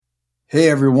Hey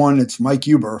everyone, it's Mike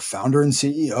Huber, founder and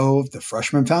CEO of the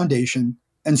Freshman Foundation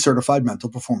and certified mental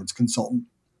performance consultant.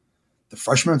 The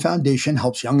Freshman Foundation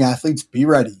helps young athletes be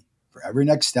ready for every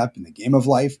next step in the game of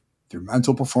life through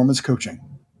mental performance coaching.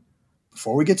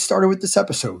 Before we get started with this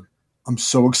episode, I'm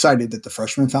so excited that the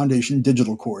Freshman Foundation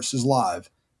digital course is live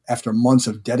after months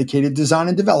of dedicated design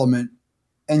and development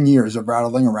and years of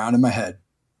rattling around in my head.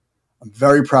 I'm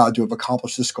very proud to have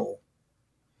accomplished this goal.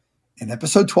 In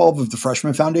episode 12 of the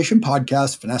Freshman Foundation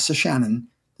podcast, Vanessa Shannon,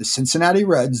 the Cincinnati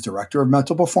Reds Director of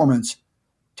Mental Performance,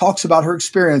 talks about her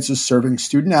experiences serving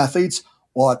student athletes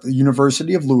while at the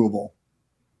University of Louisville.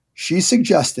 She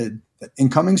suggested that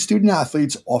incoming student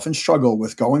athletes often struggle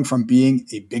with going from being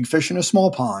a big fish in a small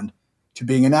pond to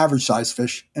being an average-sized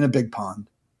fish in a big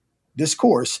pond. This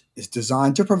course is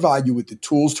designed to provide you with the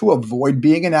tools to avoid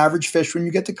being an average fish when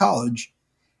you get to college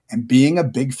and being a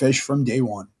big fish from day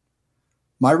one.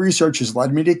 My research has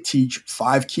led me to teach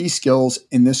 5 key skills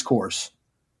in this course: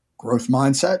 growth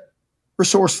mindset,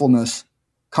 resourcefulness,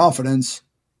 confidence,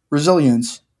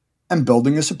 resilience, and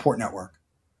building a support network.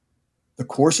 The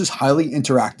course is highly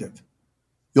interactive.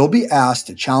 You'll be asked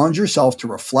to challenge yourself to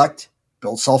reflect,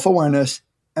 build self-awareness,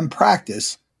 and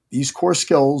practice these core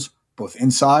skills both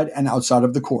inside and outside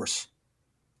of the course.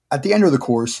 At the end of the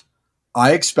course,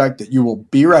 I expect that you will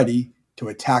be ready to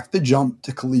attack the jump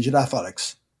to collegiate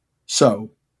athletics. So,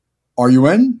 are you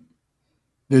in?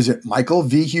 Visit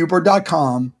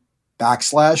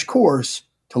michaelvhuber.com/course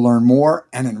to learn more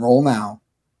and enroll now.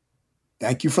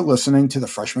 Thank you for listening to the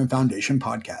Freshman Foundation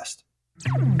podcast.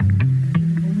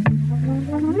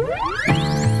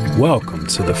 Welcome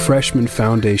to the Freshman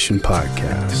Foundation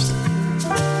podcast,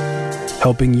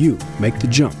 helping you make the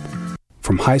jump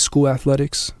from high school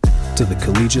athletics to the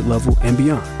collegiate level and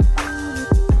beyond,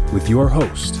 with your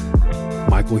host,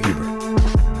 Michael Huber.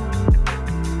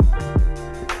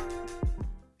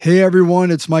 Hey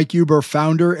everyone, it's Mike Huber,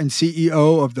 founder and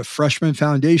CEO of the Freshman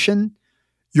Foundation.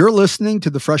 You're listening to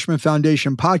the Freshman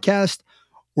Foundation podcast,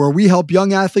 where we help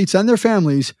young athletes and their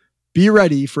families be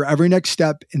ready for every next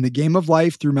step in the game of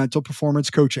life through mental performance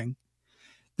coaching.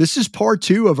 This is part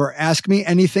 2 of our Ask Me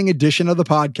Anything edition of the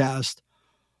podcast.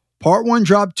 Part 1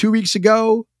 dropped 2 weeks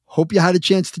ago. Hope you had a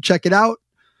chance to check it out.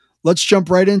 Let's jump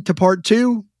right into part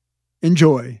 2.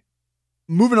 Enjoy.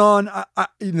 Moving on,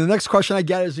 the next question I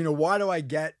get is, why do I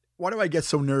get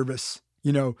so nervous,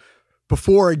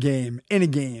 before a game, in a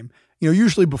game?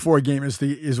 Usually before a game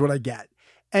is what I get.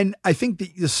 And I think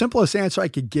the simplest answer I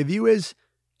could give you is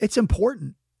it's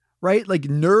important, right? Like,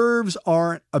 nerves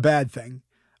aren't a bad thing,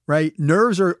 right?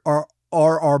 Nerves are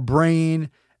our brain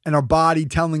and our body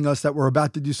telling us that we're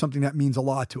about to do something that means a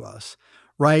lot to us,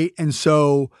 right? And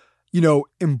so,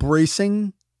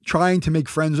 embracing, trying to make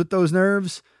friends with those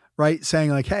nerves, right? Saying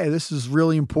like, hey, this is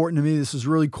really important to me. This is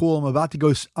really cool. I'm about to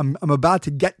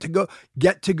get to go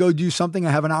do something. I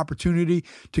have an opportunity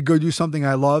to go do something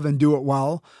I love and do it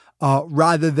well,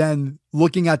 rather than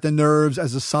looking at the nerves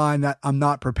as a sign that I'm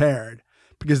not prepared,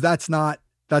 because that's not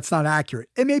accurate.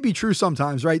 It may be true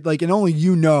sometimes, right? Like, and only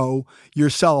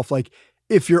yourself, like,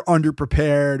 if you're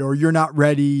underprepared or you're not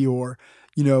ready or,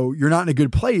 you're not in a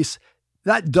good place.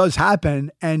 That does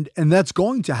happen, and that's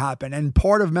going to happen. And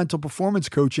part of mental performance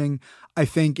coaching, I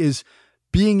think, is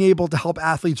being able to help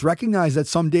athletes recognize that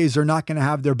some days they're not going to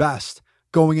have their best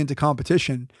going into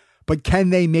competition, but can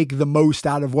they make the most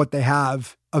out of what they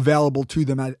have available to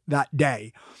them at that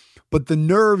day? But the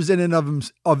nerves in and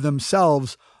of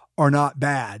themselves are not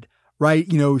bad, right?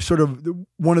 Sort of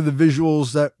one of the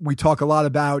visuals that we talk a lot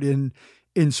about in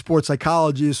sports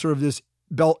psychology is sort of this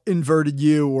inverted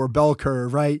U or bell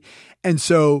curve, right? And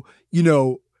so,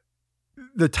 the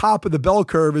top of the bell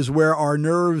curve is where our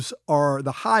nerves are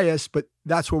the highest, but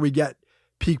that's where we get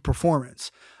peak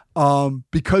performance,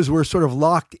 because we're sort of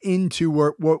locked into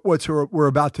what we're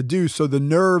about to do. So the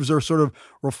nerves are sort of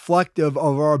reflective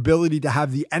of our ability to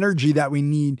have the energy that we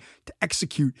need to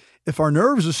execute. If our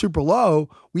nerves are super low,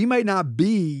 we might not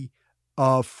be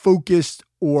focused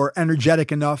or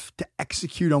energetic enough to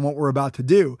execute on what we're about to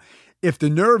do. If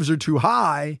the nerves are too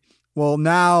high, well,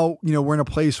 now, we're in a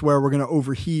place where we're going to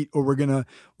overheat, or we're going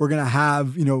to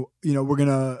have, we're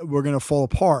going to fall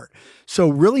apart. So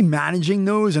really managing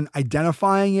those and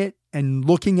identifying it and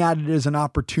looking at it as an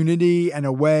opportunity and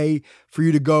a way for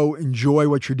you to go enjoy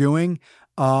what you're doing,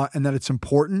 and that it's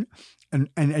important, and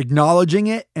acknowledging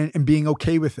it and being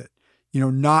okay with it.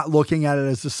 Not looking at it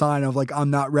as a sign of like,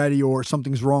 I'm not ready or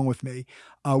something's wrong with me,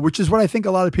 which is what I think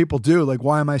a lot of people do. Like,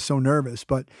 why am I so nervous?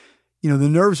 But the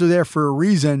nerves are there for a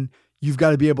reason. you've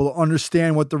got to be able to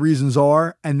understand what the reasons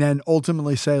are and then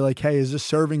ultimately say like, hey, is this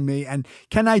serving me? And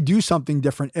can I do something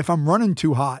different? If I'm running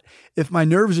too hot, if my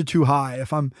nerves are too high,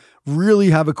 if I'm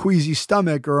really have a queasy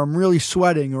stomach, or I'm really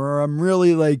sweating, or I'm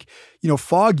really like,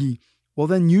 foggy, well,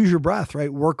 then use your breath,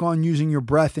 right? Work on using your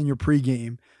breath in your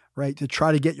pregame, right? To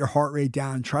try to get your heart rate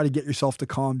down, try to get yourself to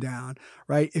calm down,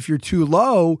 right? If you're too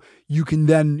low, you can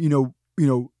then,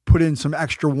 put in some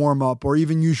extra warm up, or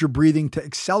even use your breathing to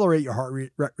accelerate your heart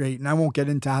rate. And I won't get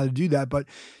into how to do that, but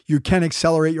you can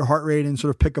accelerate your heart rate and sort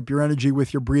of pick up your energy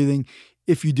with your breathing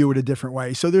if you do it a different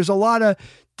way. So there's a lot of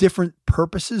different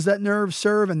purposes that nerves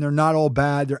serve, and they're not all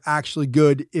bad. They're actually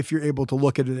good if you're able to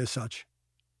look at it as such.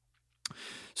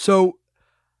 So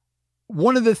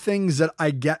one of the things that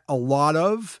I get a lot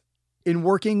of in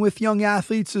working with young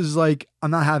athletes is like,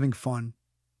 I'm not having fun,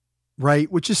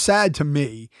 right? Which is sad to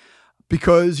me.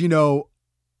 Because,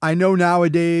 I know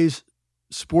nowadays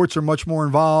sports are much more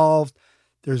involved.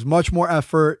 There's much more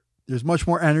effort. There's much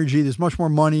more energy. There's much more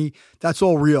money. That's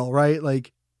all real, right?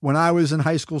 Like when I was in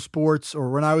high school sports, or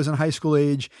when I was in high school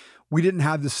age, we didn't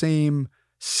have the same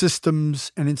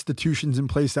systems and institutions in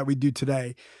place that we do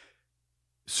today.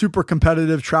 Super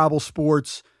competitive travel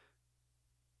sports,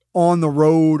 on the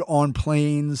road, on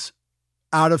planes,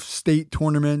 out of state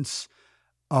tournaments,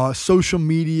 social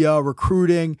media,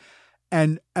 recruiting.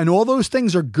 And all those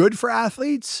things are good for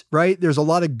athletes, right? There's a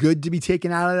lot of good to be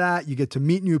taken out of that. You get to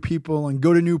meet new people and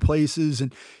go to new places,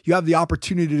 and you have the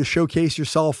opportunity to showcase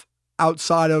yourself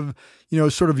outside of,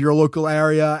 sort of your local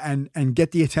area and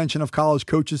get the attention of college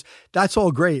coaches. That's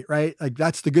all great, right? Like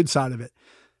that's the good side of it.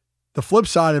 The flip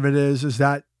side of it is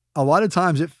that a lot of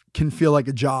times it can feel like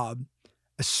a job,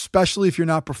 especially if you're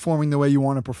not performing the way you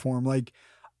want to perform. Like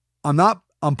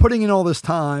I'm putting in all this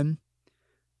time,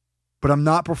 but I'm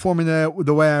not performing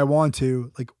the way I want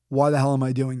to. Like, why the hell am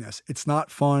I doing this? It's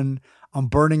not fun. I'm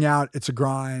burning out. It's a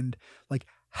grind. Like,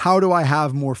 how do I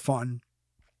have more fun?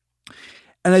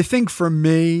 And I think for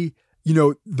me,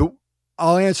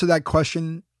 I'll answer that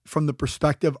question from the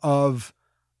perspective of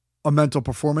a mental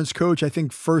performance coach. I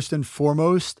think first and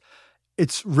foremost,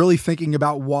 it's really thinking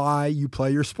about why you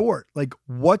play your sport. Like,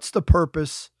 what's the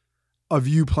purpose of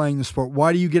you playing the sport?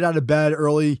 Why do you get out of bed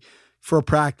early for a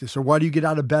practice? Or why do you get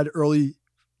out of bed early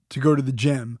to go to the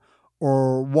gym?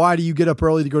 Or why do you get up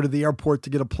early to go to the airport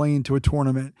to get a plane to a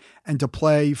tournament and to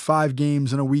play 5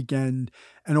 games in a weekend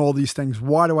and all these things?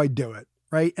 Why do I do it?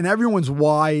 Right? And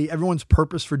everyone's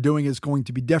purpose for doing it is going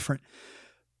to be different.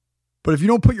 But if you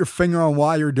don't put your finger on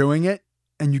why you're doing it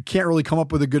and you can't really come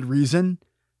up with a good reason,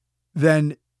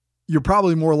 then you're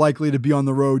probably more likely to be on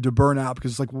the road to burn out,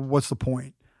 because it's like, well, what's the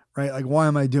point? Right? Like, why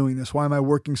am I doing this? Why am I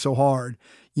working so hard?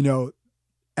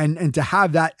 And to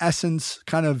have that essence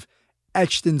kind of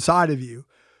etched inside of you,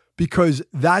 because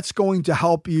that's going to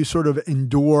help you sort of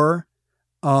endure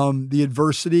the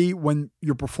adversity when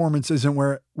your performance isn't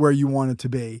where you want it to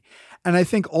be. And I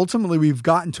think ultimately we've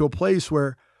gotten to a place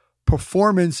where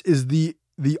performance is the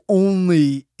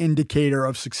only indicator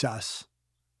of success,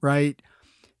 right?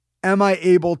 Am I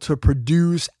able to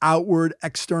produce outward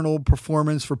external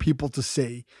performance for people to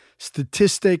see?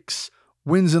 Statistics,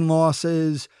 wins and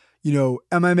losses,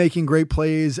 am I making great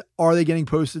plays? Are they getting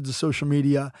posted to social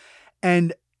media?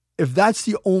 And if that's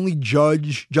the only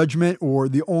judgment or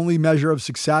the only measure of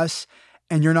success,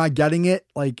 and you're not getting it,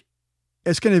 like,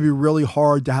 it's going to be really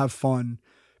hard to have fun,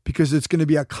 because it's going to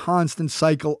be a constant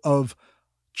cycle of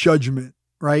judgment,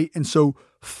 right? And so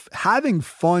having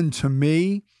fun, to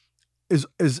me,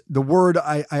 is the word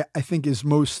I think is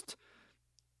most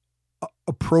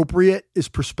appropriate, is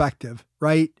perspective,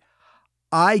 right?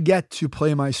 I get to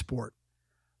play my sport.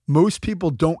 Most people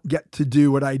don't get to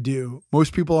do what I do.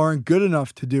 Most people aren't good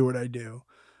enough to do what I do,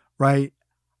 right?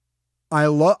 I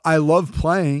love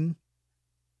playing.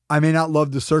 I may not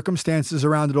love the circumstances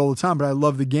around it all the time, but I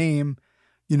love the game,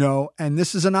 and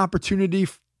this is an opportunity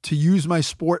to use my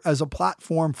sport as a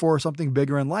platform for something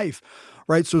bigger in life,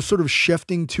 right? So sort of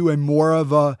shifting to a more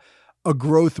of a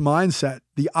growth mindset,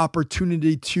 the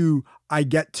opportunity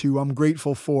I'm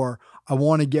grateful for, I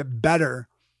want to get better.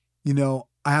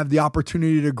 I have the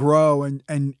opportunity to grow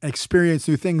and experience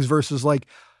new things, versus like,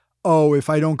 oh, if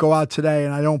I don't go out today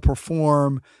and I don't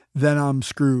perform, then I'm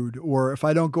screwed. Or if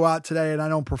I don't go out today and I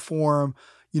don't perform,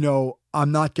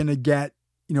 I'm not going to get,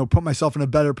 put myself in a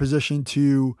better position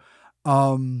to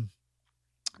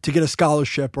get a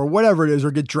scholarship or whatever it is,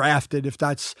 or get drafted if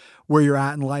that's where you're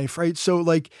at in life, right? So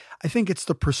like, I think it's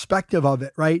the perspective of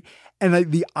it, right? And like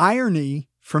the irony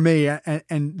for me,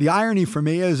 and the irony for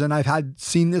me is, and I've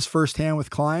seen this firsthand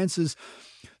with clients, is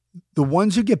the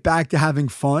ones who get back to having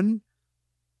fun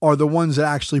are the ones that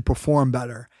actually perform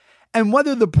better. And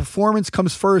whether the performance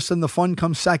comes first and the fun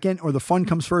comes second, or the fun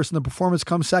comes first and the performance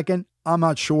comes second, I'm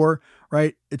not sure,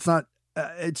 right? It's not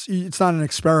an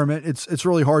experiment. It's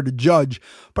really hard to judge.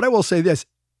 But I will say this.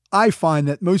 I find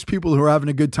that most people who are having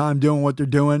a good time doing what they're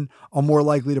doing are more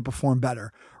likely to perform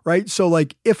better, right? So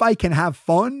like if I can have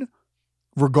fun,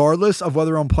 regardless of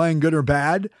whether I'm playing good or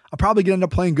bad, I'm probably going to end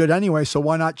up playing good anyway. So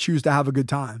why not choose to have a good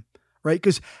time, right?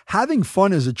 Because having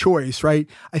fun is a choice, right?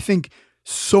 I think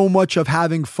so much of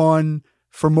having fun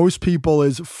for most people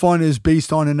is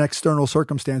based on an external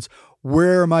circumstance.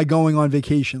 Where am I going on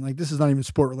vacation? Like this is not even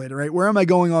sport related, right? Where am I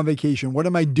going on vacation? What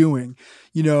am I doing?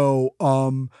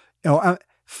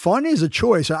 Fun is a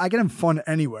choice. I can have fun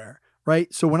anywhere,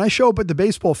 right? So when I show up at the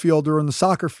baseball field or in the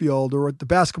soccer field or at the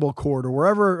basketball court or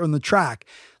wherever on the track,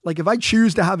 like if I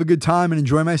choose to have a good time and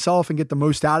enjoy myself and get the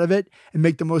most out of it and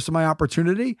make the most of my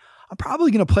opportunity, I'm probably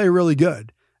going to play really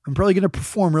good. I'm probably going to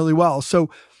perform really well. So,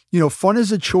 fun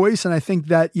is a choice. And I think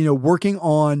that, working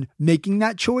on making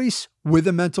that choice with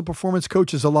a mental performance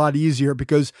coach is a lot easier,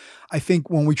 because I think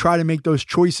when we try to make those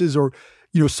choices or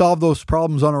solve those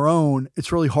problems on our own,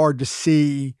 it's really hard to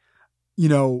see,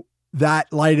 that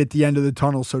light at the end of the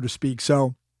tunnel, so to speak.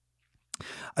 So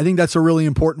I think that's a really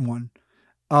important one.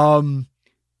 A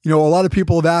lot of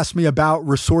people have asked me about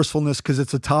resourcefulness because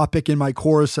it's a topic in my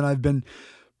course, and I've been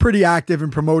pretty active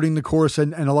in promoting the course,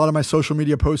 and a lot of my social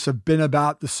media posts have been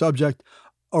about the subject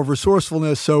of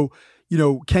resourcefulness. So,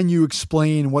 can you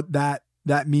explain what that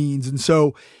means? And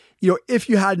so, if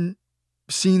you hadn't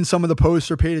seen some of the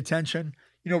posts or paid attention,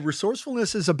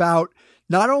 resourcefulness is about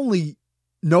not only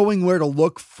knowing where to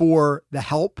look for the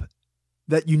help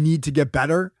that you need to get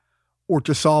better or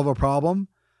to solve a problem,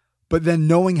 but then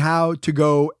knowing how to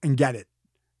go and get it,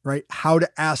 right? How to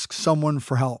ask someone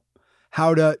for help,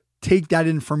 how to take that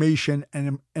information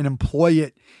and employ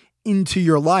it into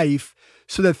your life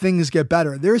so that things get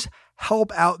better. There's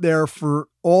help out there for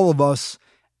all of us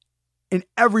in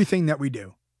everything that we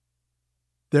do.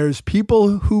 There's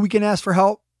people who we can ask for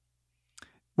help,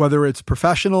 whether it's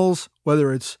professionals,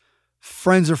 whether it's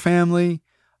friends or family,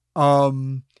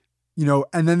 and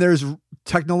then there's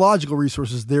technological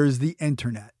resources. There's the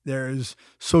internet, there's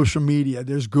social media,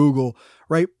 there's Google,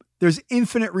 right? There's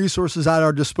infinite resources at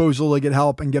our disposal to get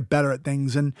help and get better at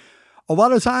things. And a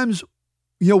lot of times,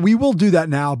 we will do that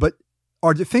now, but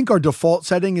I think our default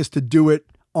setting is to do it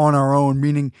on our own,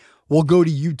 meaning we'll go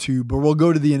to YouTube or we'll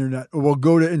go to the internet or we'll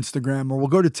go to Instagram or we'll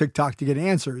go to TikTok to get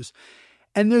answers.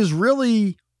 And there's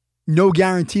really no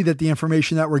guarantee that the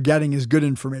information that we're getting is good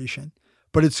information,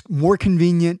 but it's more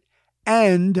convenient,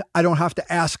 and I don't have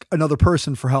to ask another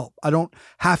person for help. I don't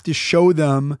have to show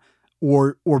them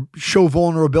or show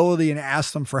vulnerability and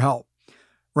ask them for help,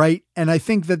 right? And I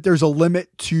think that there's a limit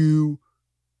to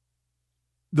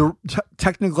the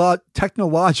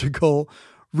technological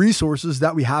resources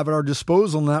that we have at our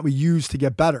disposal and that we use to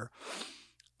get better.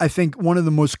 I think one of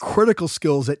the most critical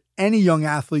skills that any young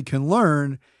athlete can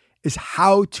learn is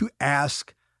how to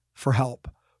ask for help,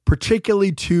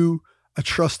 particularly to a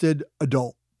trusted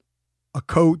adult, a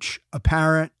coach, a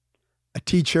parent, a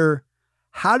teacher.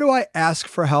 How do I ask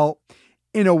for help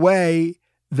in a way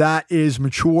that is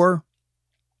mature,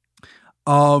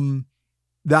 that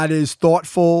is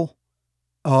thoughtful,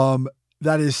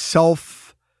 that is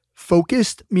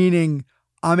self-focused, meaning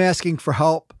I'm asking for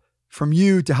help from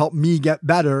you to help me get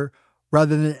better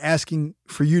rather than asking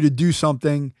for you to do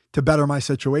something to better my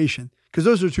situation. Because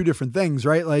those are two different things,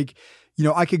 right? Like,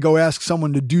 I could go ask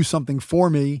someone to do something for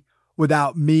me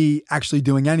without me actually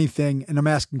doing anything, and I'm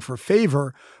asking for a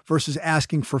favor, versus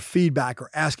asking for feedback or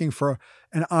asking for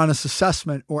an honest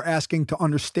assessment or asking to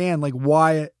understand like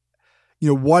why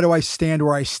do I stand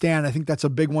where I stand? I think that's a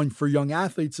big one for young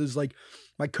athletes, is like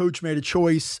my coach made a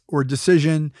choice or a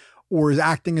decision or is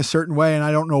acting a certain way and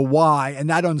I don't know why. And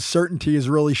that uncertainty is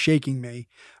really shaking me,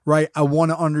 right? I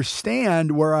want to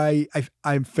understand where I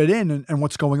fit in and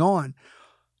what's going on.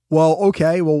 Well,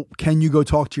 okay, well, can you go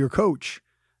talk to your coach?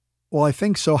 Well, I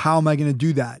think so. How am I going to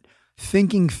do that?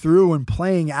 Thinking through and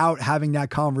playing out, having that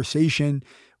conversation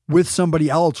with somebody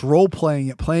else, role playing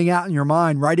it, playing out in your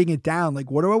mind, writing it down. Like,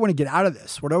 what do I want to get out of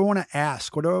this? What do I want to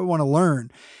ask? What do I want to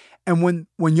learn? And when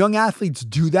young athletes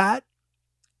do that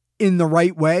in the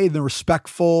right way, the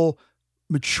respectful,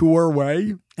 mature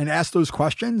way, and ask those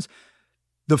questions,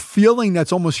 the feeling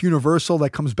that's almost universal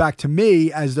that comes back to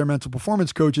me as their mental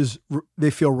performance coach is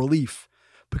they feel relief.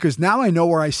 Because now I know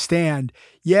where I stand.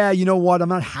 Yeah, you know what? I'm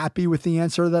not happy with the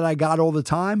answer that I got all the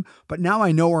time, but now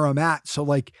I know where I'm at. So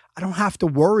like, I don't have to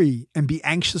worry and be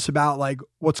anxious about like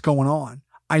what's going on.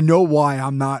 I know why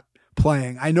I'm not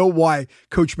playing. I know why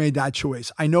coach made that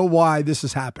choice. I know why this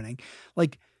is happening.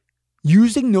 Like,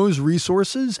 using those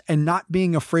resources and not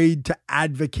being afraid to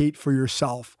advocate for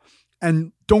yourself.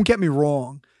 And don't get me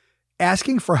wrong,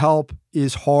 asking for help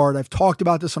is hard. I've talked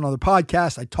about this on other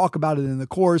podcasts. I talk about it in the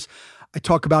course. I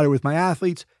talk about it with my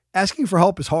athletes. Asking for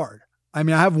help is hard. I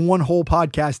mean, I have one whole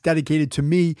podcast dedicated to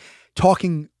me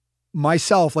talking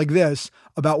myself like this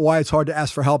about why it's hard to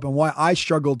ask for help and why I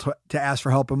struggled to ask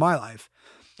for help in my life.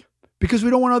 Because we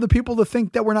don't want other people to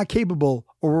think that we're not capable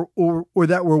or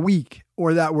that we're weak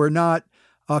or that we're not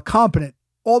competent.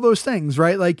 All those things,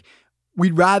 right? Like,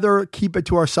 we'd rather keep it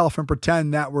to ourselves and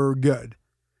pretend that we're good.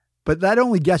 But that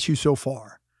only gets you so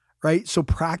far, right? So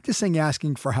practicing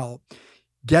asking for help,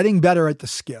 getting better at the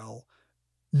skill,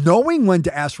 knowing when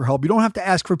to ask for help. You don't have to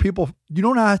ask for people. You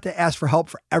don't have to ask for help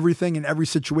for everything in every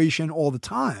situation all the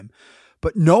time.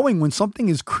 But knowing when something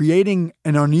is creating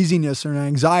an uneasiness or an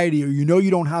anxiety, or you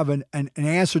don't have an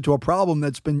answer to a problem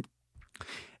that's been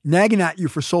nagging at you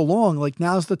for so long, like,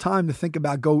 now's the time to think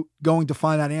about going to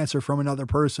find that answer from another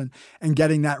person and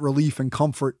getting that relief and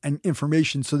comfort and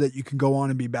information so that you can go on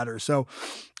and be better. So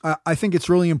I think it's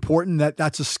really important that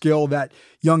that's a skill that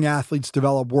young athletes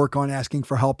develop, work on asking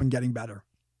for help and getting better.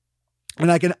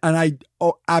 And I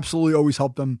absolutely always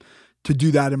help them to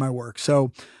do that in my work.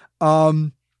 So,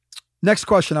 next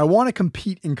question. I want to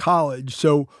compete in college.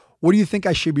 So what do you think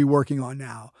I should be working on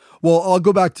now? Well, I'll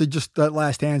go back to just that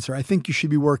last answer. I think you should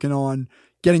be working on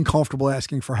getting comfortable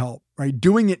asking for help, right?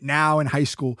 Doing it now in high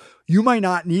school. You might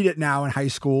not need it now in high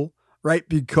school, right?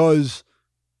 Because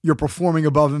you're performing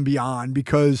above and beyond,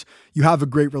 because you have a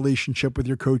great relationship with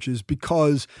your coaches,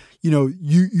 because,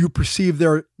 you perceive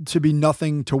there to be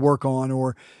nothing to work on,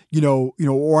 or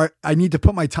I need to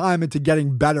put my time into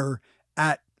getting better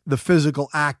at the physical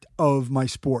act of my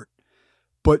sport.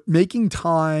 But making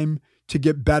time to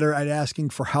get better at asking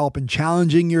for help and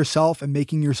challenging yourself and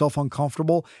making yourself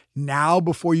uncomfortable now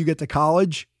before you get to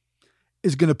college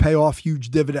is going to pay off huge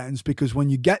dividends, because when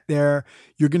you get there,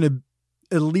 you're going to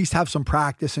at least have some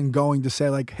practice in going to say,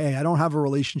 like, hey, I don't have a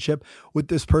relationship with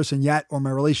this person yet, or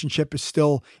my relationship is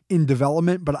still in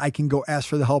development, but I can go ask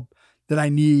for the help that I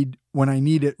need when I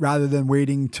need it, rather than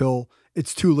waiting till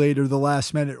it's too late or the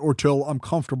last minute or till I'm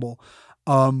comfortable,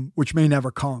 which may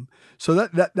never come. So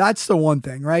that's the one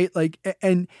thing, right? Like,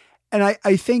 and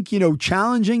I think,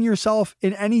 challenging yourself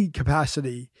in any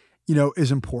capacity,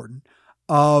 is important.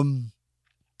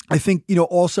 I think,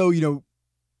 also,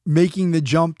 making the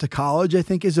jump to college, I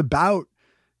think, is about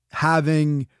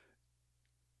having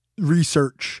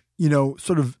research,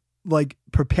 sort of like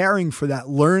preparing for that,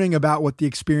 learning about what the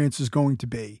experience is going to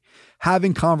be,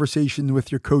 having conversations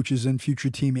with your coaches and future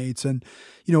teammates, and,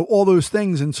 all those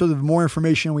things. And so the more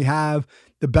information we have,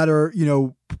 the better,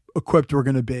 equipped we're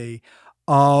going to be.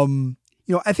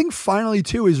 I think finally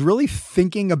too, is really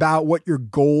thinking about what your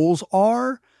goals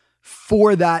are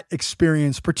for that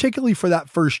experience, particularly for that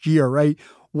first year, right?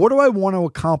 What do I want to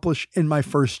accomplish in my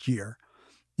first year?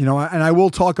 And I will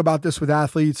talk about this with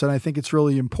athletes, and I think it's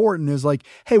really important, is like,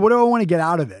 hey, what do I want to get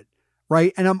out of it?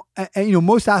 Right. And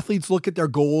most athletes look at their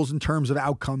goals in terms of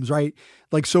outcomes, right?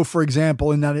 Like, so for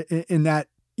example, in that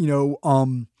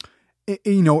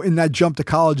jump to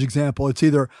college example, it's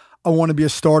either I want to be a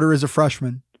starter as a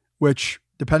freshman, which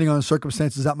depending on the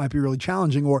circumstances, that might be really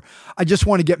challenging, or I just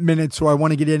want to get minutes, or I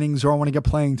want to get innings, or I want to get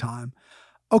playing time.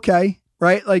 Okay.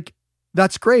 Right. Like,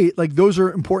 that's great. Like, those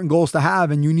are important goals to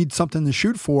have, and you need something to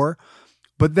shoot for.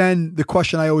 But then the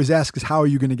question I always ask is, how are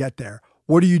you going to get there?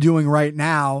 What are you doing right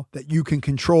now that you can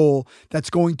control that's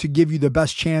going to give you the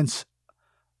best chance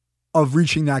of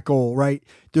reaching that goal, right?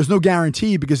 There's no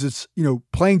guarantee, because it's,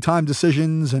 playing time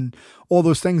decisions and all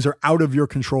those things are out of your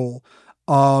control.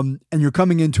 And you're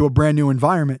coming into a brand new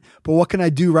environment, but what can I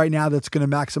do right now that's going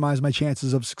to maximize my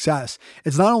chances of success?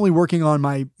 It's not only working on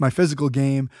my physical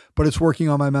game, but it's working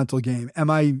on my mental game. Am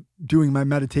I doing my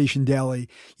meditation daily?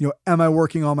 Am I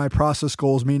working on my process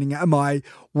goals? Meaning, am I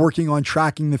working on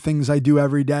tracking the things I do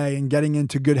every day and getting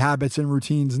into good habits and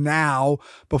routines now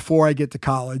before I get to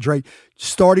college, right?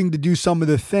 Starting to do some of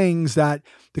the things that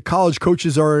the college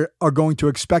coaches are going to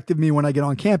expect of me when I get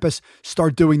on campus,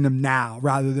 start doing them now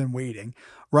rather than waiting,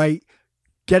 right?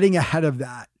 Getting ahead of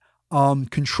that,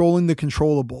 controlling the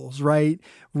controllables, right?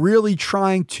 Really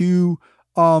trying to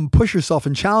push yourself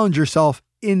and challenge yourself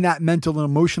in that mental and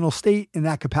emotional state, in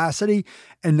that capacity,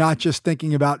 and not just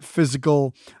thinking about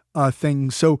physical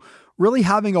things. So really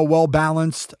having a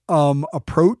well-balanced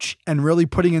approach and really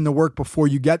putting in the work before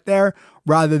you get there,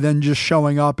 rather than just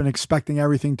showing up and expecting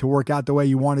everything to work out the way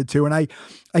you wanted to. And I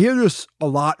hear this a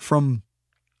lot from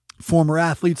former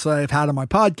athletes that I've had on my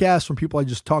podcast, from people I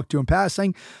just talked to in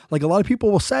passing, like a lot of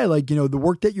people will say, like, the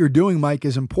work that you're doing, Mike,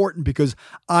 is important because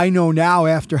I know now,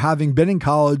 after having been in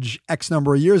college X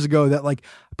number of years ago, that like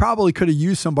I probably could have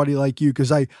used somebody like you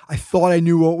because I thought I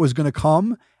knew what was going to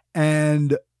come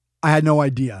and I had no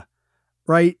idea.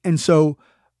 Right. And so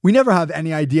we never have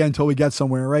any idea until we get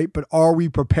somewhere. Right. But are we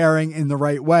preparing in the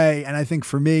right way? And I think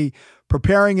for me,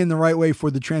 preparing in the right way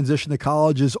for the transition to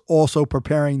college is also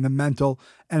preparing the mental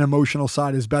and emotional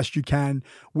side as best you can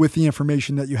with the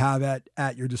information that you have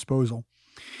at your disposal.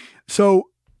 So,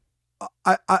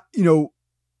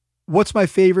 what's my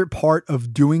favorite part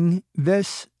of doing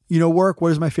this, work?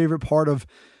 What is my favorite part of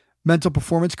mental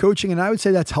performance coaching? And I would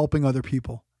say that's helping other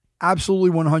people. Absolutely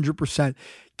 100%.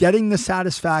 Getting the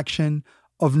satisfaction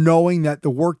of knowing that the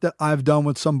work that I've done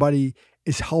with somebody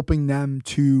is helping them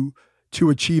to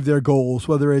achieve their goals,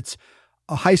 whether it's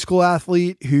a high school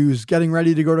athlete who's getting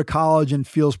ready to go to college and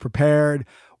feels prepared,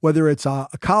 whether it's a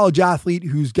college athlete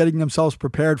who's getting themselves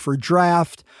prepared for a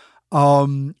draft,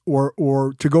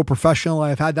 or to go professional.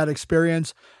 I've had that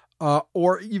experience,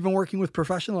 or even working with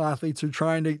professional athletes who are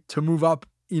trying to move up,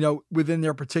 within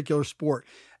their particular sport.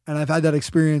 And I've had that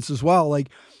experience as well. Like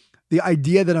the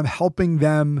idea that I'm helping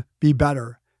them be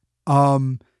better,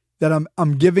 that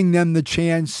I'm giving them the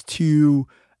chance to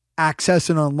access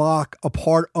and unlock a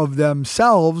part of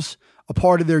themselves, a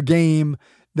part of their game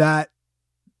that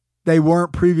they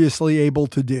weren't previously able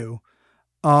to do.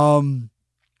 And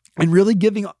really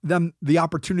giving them the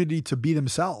opportunity to be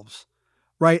themselves,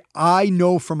 right? I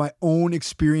know from my own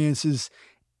experiences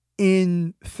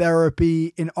in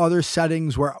therapy, in other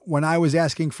settings where when I was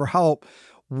asking for help,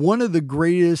 one of the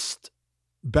greatest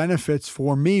benefits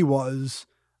for me was,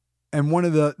 and one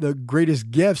of the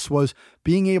greatest gifts was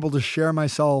being able to share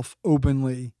myself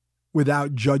openly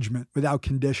without judgment, without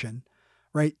condition,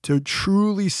 right? To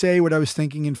truly say what I was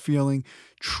thinking and feeling,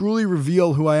 truly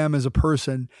reveal who I am as a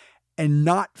person, and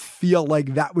not feel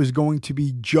like that was going to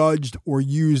be judged or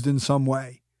used in some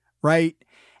way, right?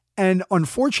 And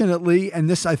unfortunately, and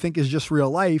this I think is just real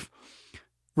life,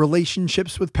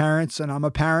 relationships with parents, and I'm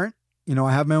a parent,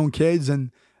 I have my own kids,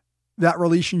 and that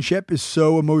relationship is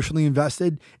so emotionally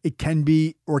invested, it can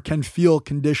be or can feel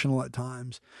conditional at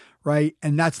times, right?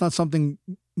 And that's not something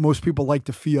most people like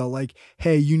to feel, like,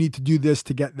 hey, you need to do this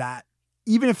to get that.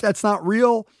 Even if that's not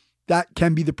real, that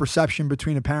can be the perception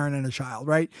between a parent and a child,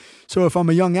 right? So if I'm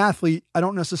a young athlete, I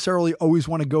don't necessarily always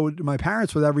want to go to my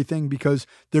parents with everything because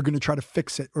they're going to try to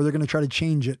fix it, or they're going to try to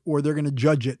change it, or they're going to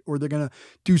judge it, or they're going to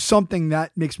do something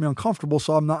that makes me uncomfortable.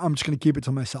 So I'm just going to keep it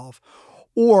to myself.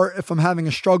 Or if I'm having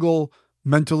a struggle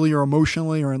mentally or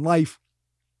emotionally or in life,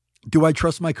 do I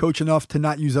trust my coach enough to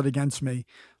not use that against me?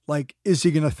 Like, is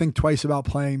he going to think twice about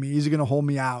playing me? Is he going to hold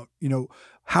me out?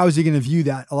 How is he going to view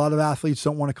that? A lot of athletes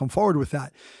don't want to come forward with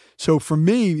that. So for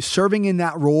me, serving in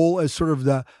that role as sort of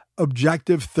the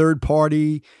objective third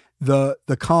party, the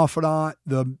confidant,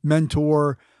 the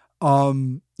mentor,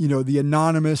 the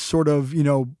anonymous sort of,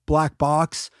 black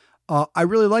box, I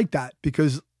really like that,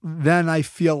 because then I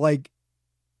feel like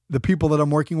the people that I'm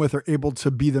working with are able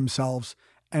to be themselves.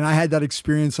 And I had that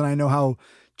experience, and I know how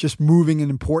just moving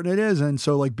and important it is. And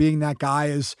so like being that guy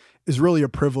is really a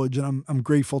privilege, and I'm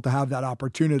grateful to have that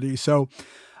opportunity. So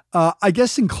I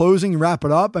guess in closing, wrap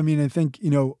it up. I mean, I think,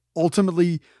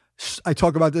 ultimately I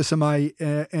talk about this in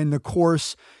the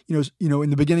course, in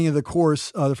the beginning of the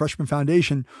course, the Freshman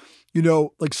Foundation,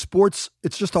 like sports,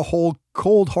 it's just a whole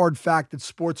cold, hard fact that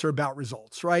sports are about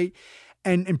results, right?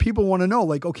 And people want to know,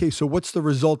 like, okay, so what's the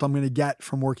result I'm going to get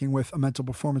from working with a mental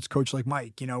performance coach like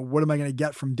Mike? What am I going to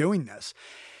get from doing this?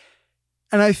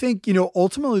 And I think,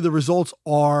 ultimately the results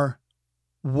are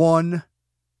one,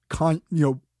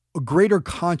 a greater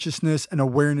consciousness and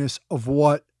awareness of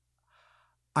what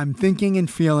I'm thinking and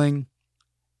feeling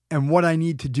and what I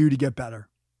need to do to get better.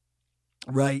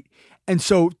 Right. And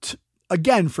so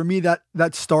again, for me,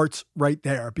 that starts right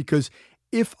there, because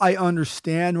if I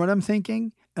understand what I'm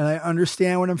thinking, and I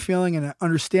understand what I'm feeling, and I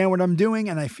understand what I'm doing,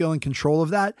 and I feel in control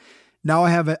of that, now I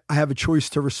have a choice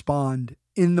to respond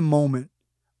in the moment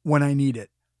when I need it,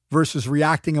 versus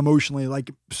reacting emotionally.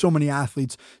 Like so many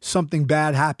athletes, something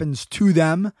bad happens to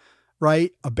them,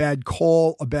 right? A bad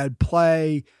call, a bad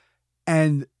play,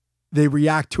 and they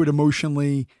react to it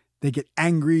emotionally. They get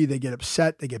angry, they get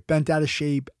upset, they get bent out of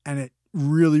shape, and it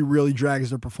really, really drags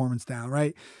their performance down,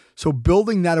 right? So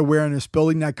building that awareness,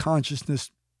 building that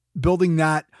consciousness, building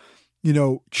that,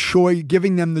 choice,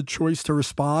 giving them the choice to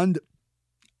respond,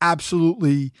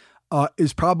 absolutely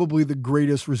is probably the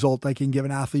greatest result I can give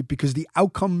an athlete, because the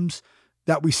outcomes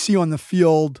that we see on the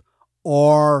field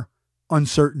are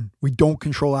uncertain. We don't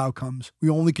control outcomes. We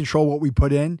only control what we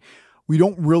put in. we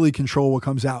don't really control what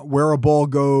comes out, where a ball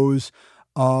goes,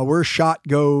 where a shot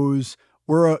goes,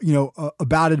 where a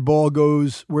batted ball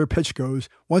goes, where a pitch goes.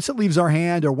 Once it leaves our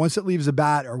hand, or once it leaves a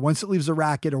bat, or once it leaves a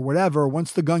racket, or whatever,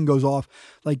 once the gun goes off,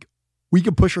 like, we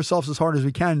can push ourselves as hard as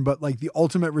we can, but like the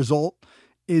ultimate result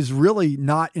is really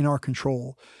not in our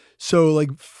control. So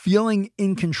like feeling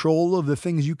in control of the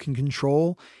things you can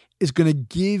control is going to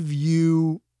give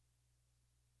you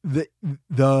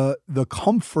the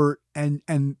comfort and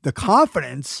the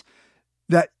confidence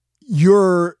that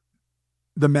you're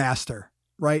the master,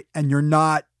 right? And you're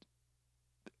not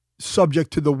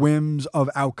subject to the whims of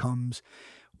outcomes,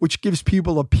 which gives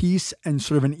people a peace and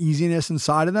sort of an easiness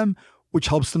inside of them, which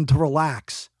helps them to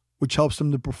relax, which helps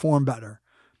them to perform better,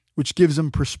 which gives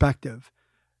them perspective.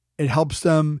 It helps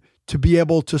them to be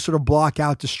able to sort of block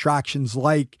out distractions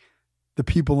like the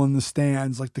people in the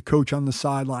stands, like the coach on the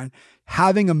sideline.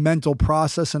 Having a mental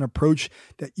process and approach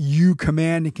that you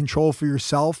command and control for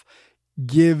yourself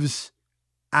gives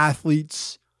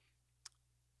athletes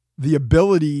the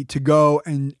ability to go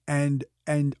and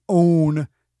own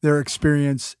their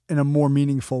experience in a more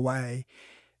meaningful way.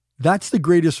 That's the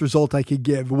greatest result I could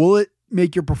give. Will it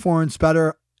make your performance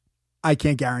better? I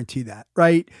can't guarantee that,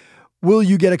 right? Will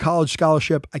you get a college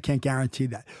scholarship? I can't guarantee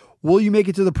that. Will you make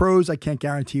it to the pros? I can't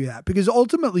guarantee that, because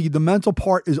ultimately the mental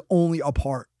part is only a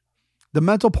part. The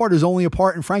mental part is only a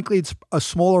part, and frankly, it's a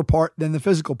smaller part than the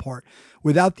physical part.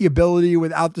 Without the ability,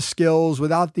 without the skills,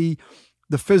 without the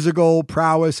physical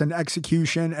prowess and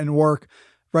execution and work,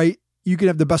 right? You can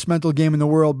have the best mental game in the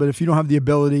world, but if you don't have the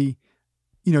ability,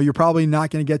 you're probably not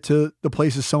going to get to the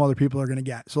places some other people are going to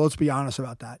get. So let's be honest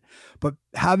about that. But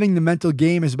having the mental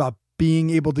game is about being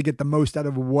able to get the most out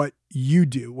of what you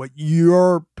do, what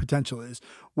your potential is,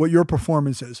 what your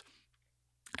performance is.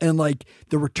 And like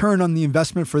the return on the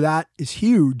investment for that is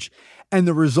huge. And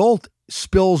the result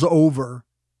spills over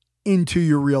into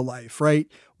your real life, right?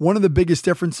 One of the biggest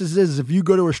differences is if you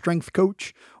go to a strength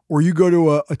coach, or you go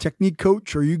to a technique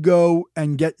coach, or you go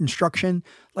and get instruction,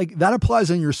 like that applies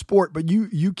in your sport, but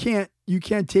you can't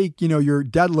take, your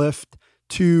deadlift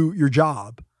to your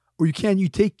job, or you can't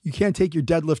take your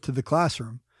deadlift to the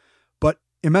classroom. But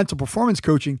in mental performance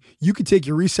coaching, you could take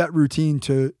your reset routine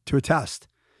to a test.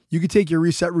 You could take your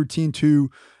reset routine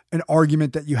to an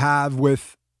argument that you have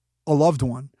with a loved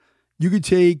one. You could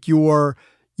take your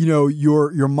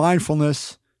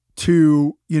mindfulness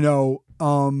to,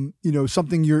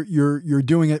 something you're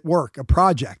doing at work, a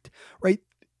project, right?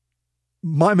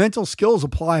 My mental skills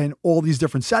apply in all these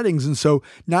different settings. And so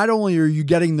not only are you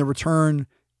getting the return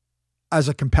as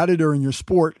a competitor in your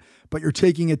sport, but you're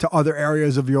taking it to other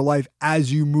areas of your life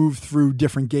as you move through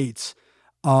different gates.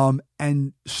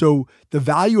 And so the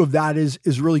value of that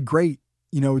is really great.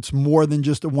 It's more than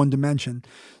just a one dimension.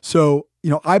 So,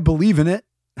 I believe in it.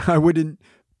 I wouldn't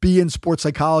be in sports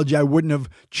psychology. I wouldn't have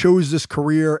chose this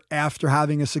career after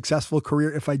having a successful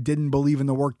career if I didn't believe in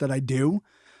the work that I do.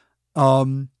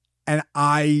 And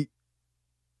I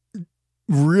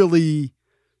really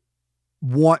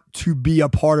want to be a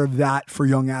part of that for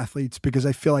young athletes, because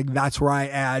I feel like that's where I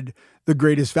add the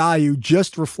greatest value,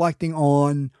 just reflecting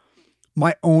on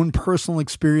my own personal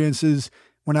experiences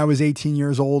when I was 18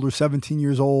 years old or 17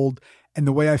 years old, and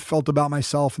the way I felt about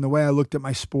myself and the way I looked at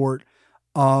my sport.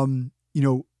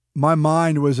 My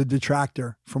mind was a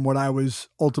detractor from what I was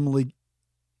ultimately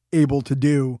able to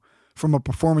do from a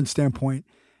performance standpoint.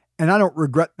 And I don't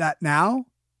regret that now,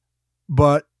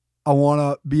 but I want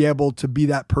to be able to be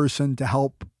that person to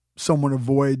help someone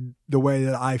avoid the way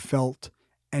that I felt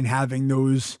and having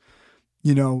those,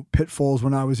 pitfalls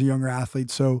when I was a younger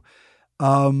athlete. So,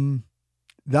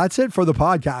 that's it for the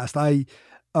podcast.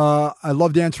 I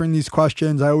loved answering these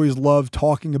questions. I always love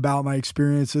talking about my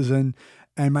experiences and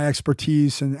my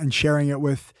expertise and sharing it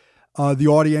with the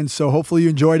audience. So hopefully you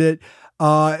enjoyed it.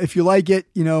 If you like it,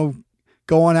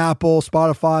 go on Apple,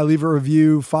 Spotify, leave a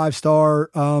review, 5-star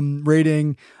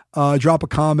rating, drop a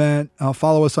comment,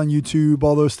 follow us on YouTube,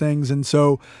 all those things. And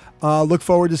so look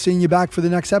forward to seeing you back for the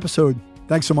next episode.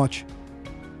 Thanks so much.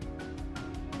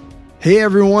 Hey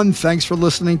everyone, thanks for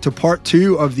listening to part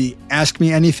 2 of the Ask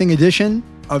Me Anything edition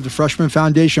of the Freshman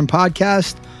Foundation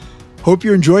podcast. Hope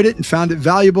you enjoyed it and found it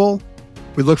valuable.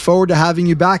 We look forward to having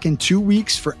you back in 2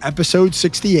 weeks for episode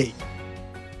 68.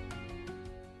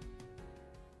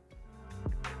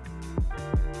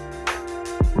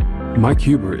 Mike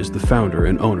Huber is the founder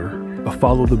and owner of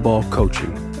Follow the Ball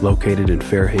Coaching, located in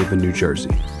Fairhaven, New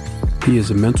Jersey. He is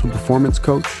a mental performance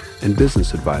coach and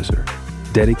business advisor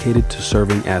dedicated to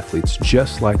serving athletes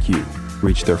just like you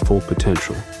reach their full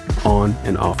potential on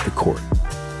and off the court.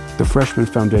 The Freshman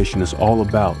Foundation is all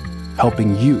about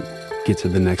helping you get to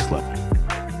the next level.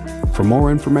 For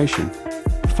more information,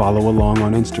 follow along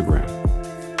on Instagram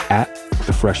at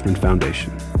The Freshman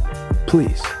Foundation.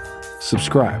 Please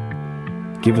subscribe,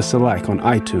 give us a like on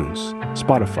iTunes,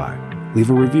 Spotify, leave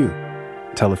a review,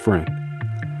 tell a friend.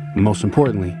 Most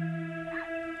importantly,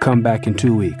 come back in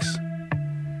 2 weeks,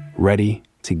 ready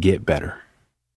to get better.